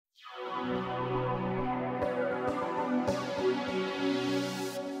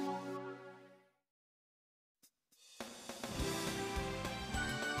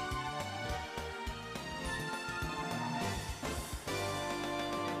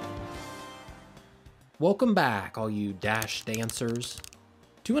Welcome back, all you Dash dancers,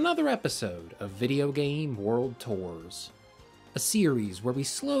 to another episode of Video Game World Tours, a series where we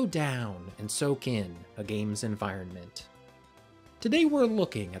slow down and soak in a game's environment. Today we're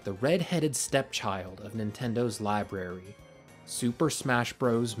looking at the red-headed stepchild of Nintendo's library, Super Smash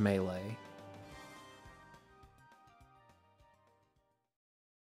Bros. Melee.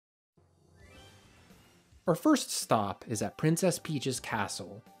 Our first stop is at Princess Peach's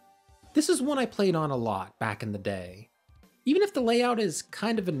castle. This is one I played on a lot back in the day. Even if the layout is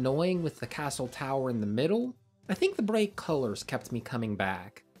kind of annoying with the castle tower in the middle, I think the bright colors kept me coming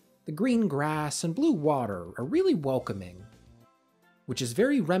back. The green grass and blue water are really welcoming, which is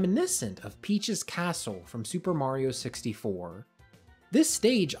very reminiscent of Peach's castle from Super Mario 64. This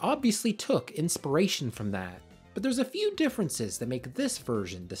stage obviously took inspiration from that, but there's a few differences that make this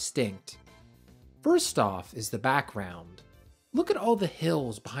version distinct. First off is the background. Look at all the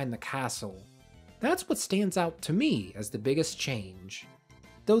hills behind the castle. That's what stands out to me as the biggest change.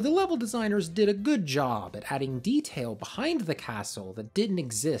 Though the level designers did a good job at adding detail behind the castle that didn't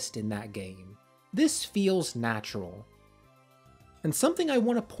exist in that game, this feels natural. And something I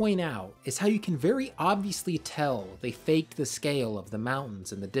want to point out is how you can very obviously tell they faked the scale of the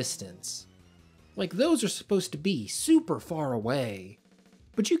mountains in the distance. Like those are supposed to be super far away,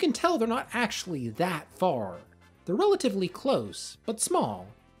 but you can tell they're not actually that far. They're relatively close, but small,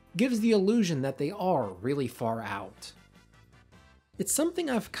 gives the illusion that they are really far out. It's something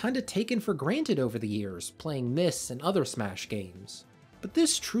I've kinda taken for granted over the years playing this and other Smash games, but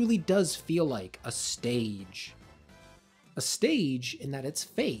this truly does feel like a stage. A stage in that it's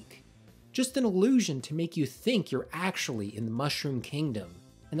fake, just an illusion to make you think you're actually in the Mushroom Kingdom,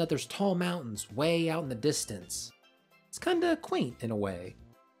 and that there's tall mountains way out in the distance. It's kinda quaint in a way.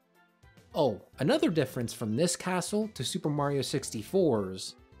 Oh, another difference from this castle to Super Mario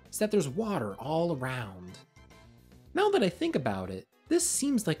 64's is that there's water all around. Now that I think about it, this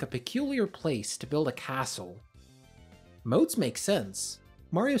seems like a peculiar place to build a castle. Moats make sense.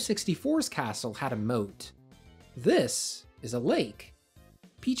 Mario 64's castle had a moat. This is a lake.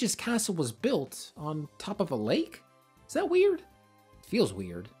 Peach's castle was built on top of a lake? Is that weird? It feels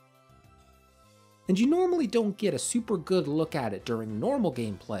weird. And you normally don't get a super good look at it during normal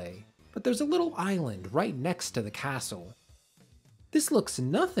gameplay, but there's a little island right next to the castle. This looks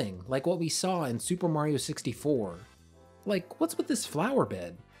nothing like what we saw in Super Mario 64. Like, what's with this flower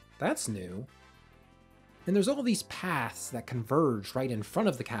bed? That's new. And there's all these paths that converge right in front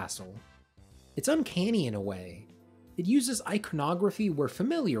of the castle. It's uncanny in a way. It uses iconography we're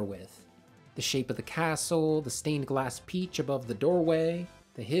familiar with. The shape of the castle, the stained glass peach above the doorway,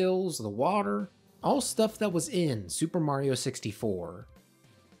 the hills, the water, all stuff that was in Super Mario 64.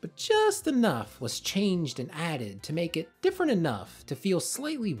 But just enough was changed and added to make it different enough to feel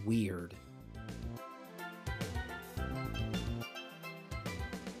slightly weird.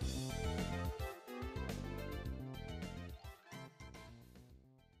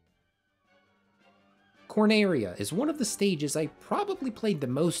 Corneria is one of the stages I probably played the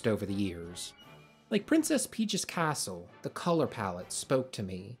most over the years. Like Princess Peach's castle, the color palette spoke to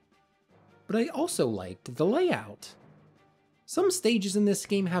me. But I also liked the layout. Some stages in this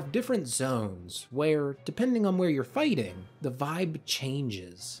game have different zones where, depending on where you're fighting, the vibe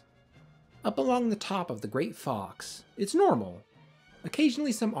changes. Up along the top of the Great Fox, it's normal.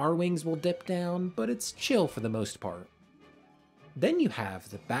 Occasionally some R-Wings will dip down, but it's chill for the most part. Then you have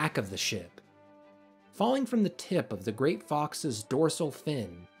the back of the ship. Falling from the tip of the Great Fox's dorsal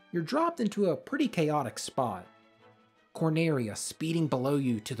fin, you're dropped into a pretty chaotic spot. Corneria speeding below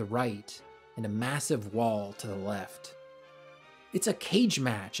you to the right, and a massive wall to the left. It's a cage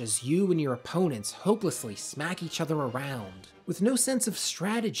match as you and your opponents hopelessly smack each other around, with no sense of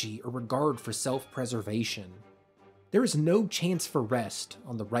strategy or regard for self-preservation. There is no chance for rest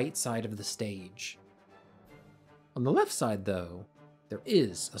on the right side of the stage. On the left side, though, there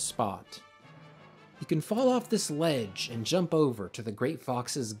is a spot. You can fall off this ledge and jump over to the Great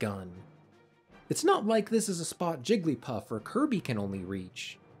Fox's gun. It's not like this is a spot Jigglypuff or Kirby can only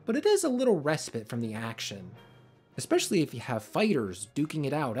reach, but it is a little respite from the action. Especially if you have fighters duking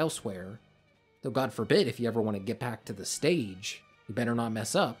it out elsewhere. Though God forbid if you ever want to get back to the stage, you better not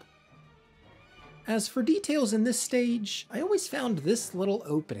mess up. As for details in this stage, I always found this little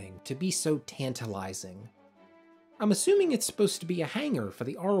opening to be so tantalizing. I'm assuming it's supposed to be a hangar for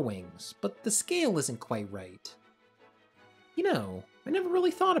the R-Wings, but the scale isn't quite right. You know, I never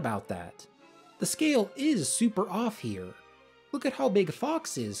really thought about that. The scale is super off here. Look at how big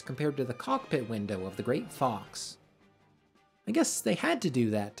Fox is compared to the cockpit window of the Great Fox. I guess they had to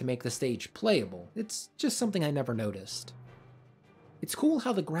do that to make the stage playable. It's just something I never noticed. It's cool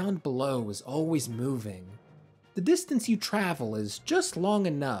how the ground below is always moving. The distance you travel is just long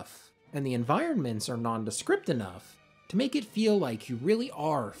enough, and the environments are nondescript enough to make it feel like you really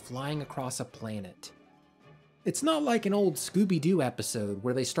are flying across a planet. It's not like an old Scooby-Doo episode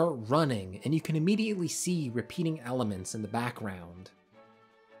where they start running and you can immediately see repeating elements in the background.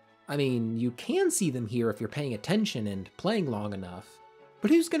 I mean, you can see them here if you're paying attention and playing long enough,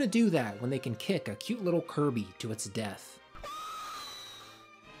 but who's gonna do that when they can kick a cute little Kirby to its death?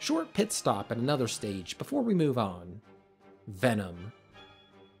 Short pit stop at another stage before we move on. Venom.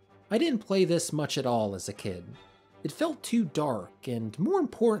 I didn't play this much at all as a kid. It felt too dark, and more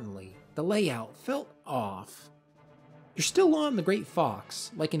importantly, the layout felt off. You're still on the Great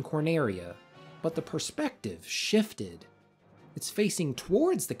Fox, like in Corneria, but the perspective shifted. It's facing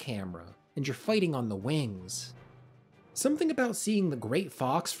towards the camera, and you're fighting on the wings. Something about seeing the Great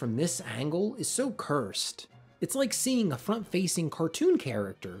Fox from this angle is so cursed. It's like seeing a front-facing cartoon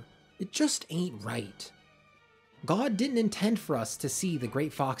character. It just ain't right. God didn't intend for us to see the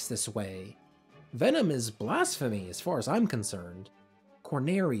Great Fox this way. Venom is blasphemy as far as I'm concerned.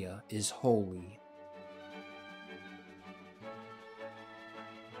 Corneria is holy.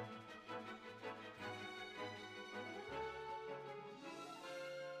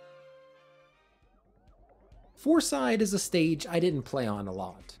 Fourside is a stage I didn't play on a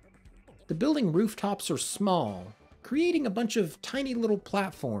lot. The building rooftops are small, creating a bunch of tiny little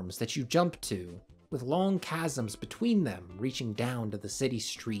platforms that you jump to, with long chasms between them reaching down to the city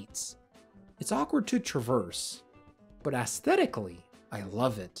streets. It's awkward to traverse, but aesthetically, I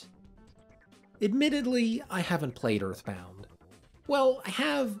love it. Admittedly, I haven't played Earthbound. Well, I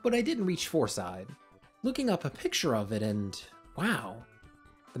have, but I didn't reach Fourside. Looking up a picture of it and wow.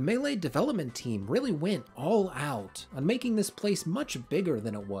 The Melee development team really went all out on making this place much bigger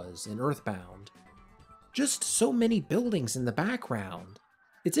than it was in Earthbound. Just so many buildings in the background.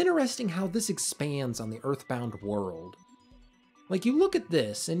 It's interesting how this expands on the Earthbound world. Like, you look at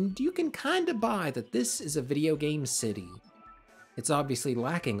this and you can kinda buy that this is a video game city. It's obviously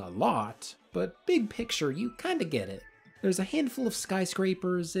lacking a lot, but big picture you kinda get it. There's a handful of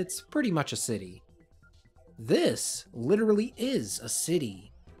skyscrapers, it's pretty much a city. This literally is a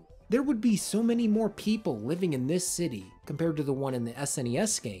city. There would be so many more people living in this city compared to the one in the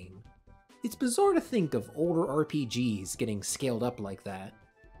SNES game. It's bizarre to think of older RPGs getting scaled up like that.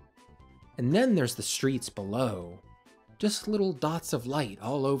 And then there's the streets below. Just little dots of light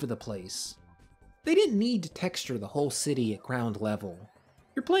all over the place. They didn't need to texture the whole city at ground level.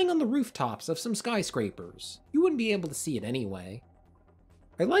 You're playing on the rooftops of some skyscrapers. You wouldn't be able to see it anyway.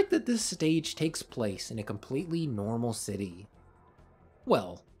 I like that this stage takes place in a completely normal city.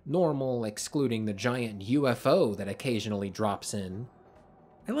 Well, normal excluding the giant UFO that occasionally drops in.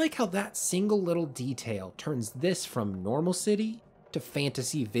 I like how that single little detail turns this from normal city to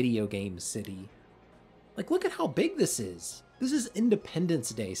fantasy video game city. Like, look at how big this is. This is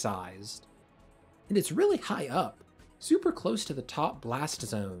Independence Day sized. And it's really high up, super close to the top blast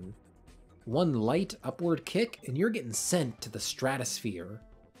zone. One light upward kick and you're getting sent to the stratosphere.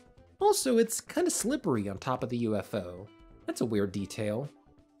 Also, it's kinda slippery on top of the UFO. That's a weird detail.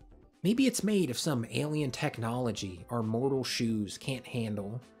 Maybe it's made of some alien technology our mortal shoes can't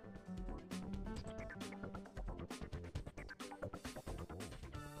handle.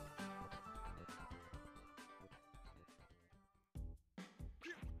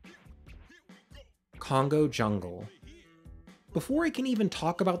 Congo Jungle. Before I can even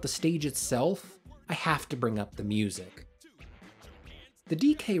talk about the stage itself, I have to bring up the music. The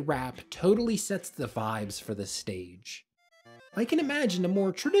DK rap totally sets the vibes for this stage. I can imagine a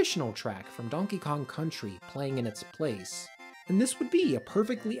more traditional track from Donkey Kong Country playing in its place, and this would be a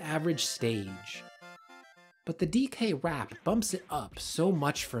perfectly average stage. But the DK rap bumps it up so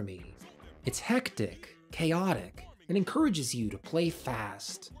much for me. It's hectic, chaotic, and encourages you to play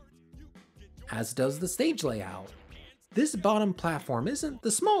fast. As does the stage layout. This bottom platform isn't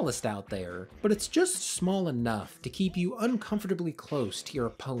the smallest out there, but it's just small enough to keep you uncomfortably close to your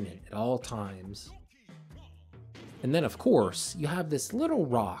opponent at all times. And then of course, you have this little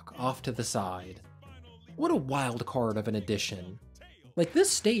rock off to the side. What a wild card of an addition. Like,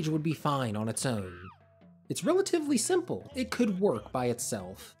 this stage would be fine on its own. It's relatively simple, it could work by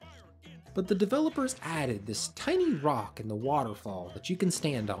itself. But the developers added this tiny rock in the waterfall that you can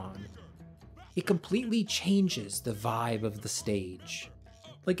stand on. It completely changes the vibe of the stage.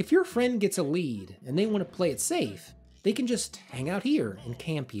 Like, if your friend gets a lead and they want to play it safe, they can just hang out here and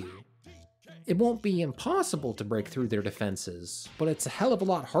camp you. It won't be impossible to break through their defenses, but it's a hell of a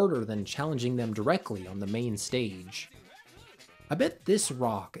lot harder than challenging them directly on the main stage. I bet this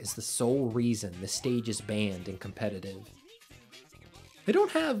rock is the sole reason the stage is banned in competitive. I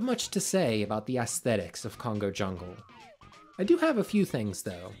don't have much to say about the aesthetics of Congo Jungle. I do have a few things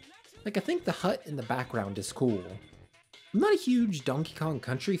though. Like, I think the hut in the background is cool. I'm not a huge Donkey Kong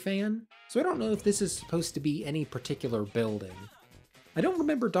Country fan, so I don't know if this is supposed to be any particular building. I don't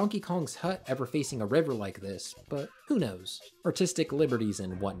remember Donkey Kong's hut ever facing a river like this, but who knows? Artistic liberties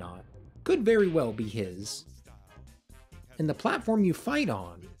and whatnot. Could very well be his. And the platform you fight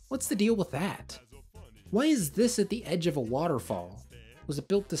on, what's the deal with that? Why is this at the edge of a waterfall? Was it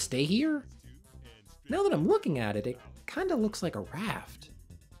built to stay here? Now that I'm looking at it, it kinda looks like a raft.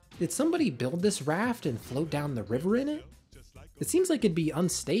 Did somebody build this raft and float down the river in it? It seems like it'd be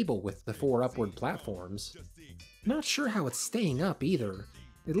unstable with the 4 upward platforms. Not sure how it's staying up either.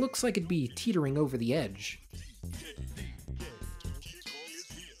 It looks like it'd be teetering over the edge.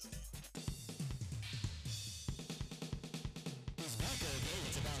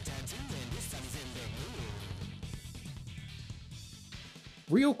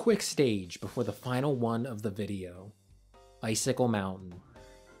 Real quick stage before the final one of the video. Icicle Mountain.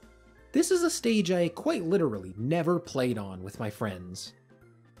 This is a stage I quite literally never played on with my friends.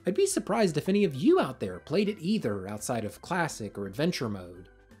 I'd be surprised if any of you out there played it either outside of Classic or Adventure mode.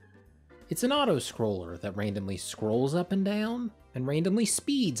 It's an auto-scroller that randomly scrolls up and down, and randomly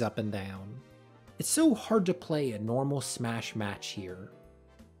speeds up and down. It's so hard to play a normal Smash match here.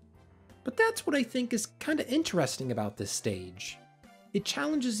 But that's what I think is kinda interesting about this stage. It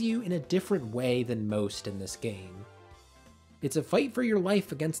challenges you in a different way than most in this game. It's a fight for your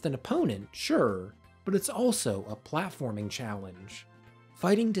life against an opponent, sure, but it's also a platforming challenge.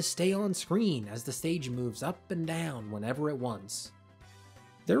 Fighting to stay on screen as the stage moves up and down whenever it wants.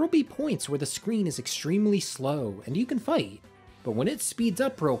 There will be points where the screen is extremely slow and you can fight, but when it speeds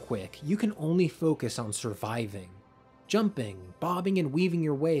up real quick, you can only focus on surviving. Jumping, bobbing and weaving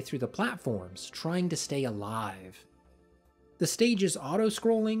your way through the platforms, trying to stay alive. The stage's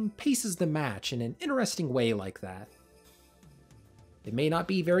auto-scrolling paces the match in an interesting way like that. It may not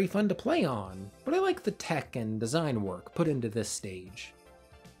be very fun to play on, but I like the tech and design work put into this stage.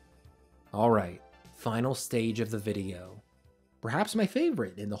 Alright, final stage of the video. Perhaps my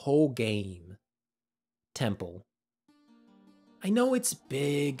favorite in the whole game. Temple. I know it's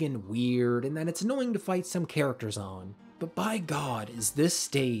big and weird and that it's annoying to fight some characters on, but by God is this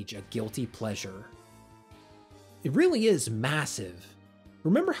stage a guilty pleasure. It really is massive.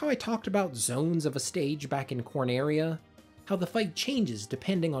 Remember how I talked about zones of a stage back in Corneria? How the fight changes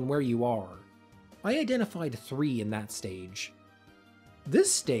depending on where you are. I identified 3 in that stage.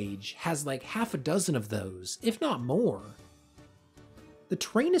 This stage has like half a dozen of those, if not more. The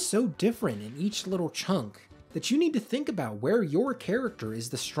terrain is so different in each little chunk that you need to think about where your character is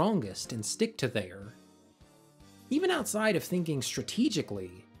the strongest and stick to there. Even outside of thinking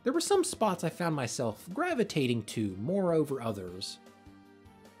strategically, there were some spots I found myself gravitating to more over others.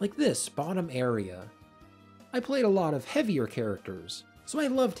 Like this bottom area. I played a lot of heavier characters, so I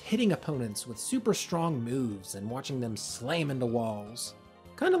loved hitting opponents with super strong moves and watching them slam into walls.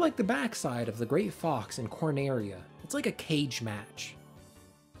 Kinda like the backside of the Great Fox in Corneria. It's like a cage match.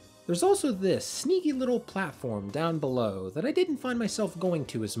 There's also this sneaky little platform down below that I didn't find myself going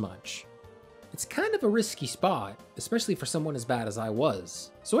to as much. It's kind of a risky spot, especially for someone as bad as I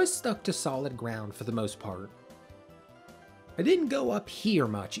was, so I stuck to solid ground for the most part. I didn't go up here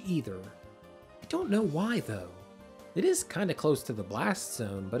much either. I don't know why though. It is kinda close to the blast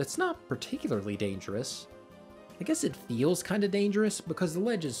zone, but it's not particularly dangerous. I guess it feels kinda dangerous because the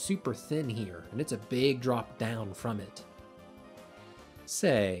ledge is super thin here, and it's a big drop down from it.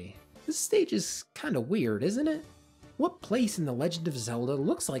 Say, this stage is kinda weird, isn't it? What place in The Legend of Zelda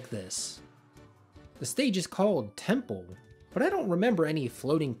looks like this? The stage is called Temple, but I don't remember any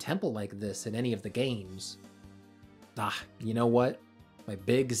floating temple like this in any of the games. Ah, you know what? My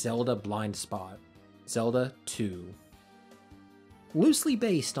big Zelda blind spot. Zelda 2. Loosely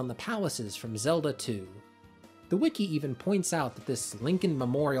based on the palaces from Zelda 2. The wiki even points out that this Lincoln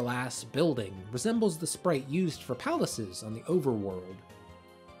Memorial-ass building resembles the sprite used for palaces on the overworld.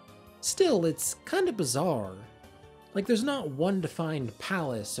 Still, it's kinda bizarre. Like there's not one defined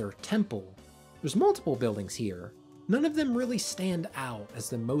palace or temple. There's multiple buildings here. None of them really stand out as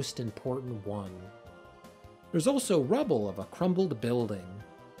the most important one. There's also rubble of a crumbled building.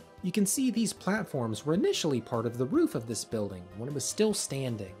 You can see these platforms were initially part of the roof of this building when it was still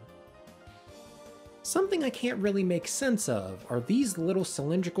standing. Something I can't really make sense of are these little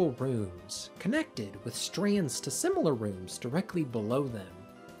cylindrical rooms, connected with strands to similar rooms directly below them.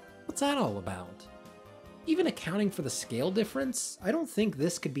 What's that all about? Even accounting for the scale difference, I don't think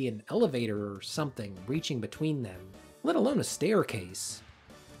this could be an elevator or something reaching between them, let alone a staircase.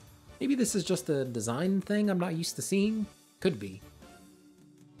 Maybe this is just a design thing I'm not used to seeing? Could be.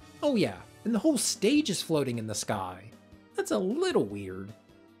 Oh yeah, and the whole stage is floating in the sky. That's a little weird.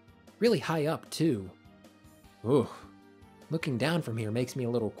 Really high up, too. Ugh. Looking down from here makes me a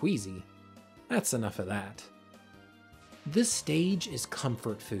little queasy. That's enough of that. This stage is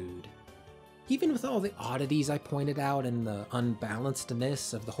comfort food. Even with all the oddities I pointed out and the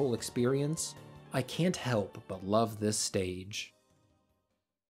unbalancedness of the whole experience, I can't help but love this stage.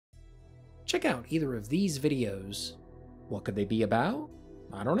 Check out either of these videos. What could they be about?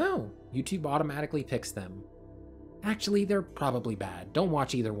 I don't know. YouTube automatically picks them. Actually, they're probably bad. Don't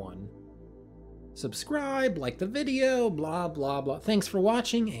watch either one. Subscribe, like the video, blah blah blah. Thanks for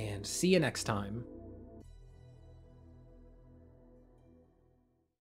watching, and see you next time.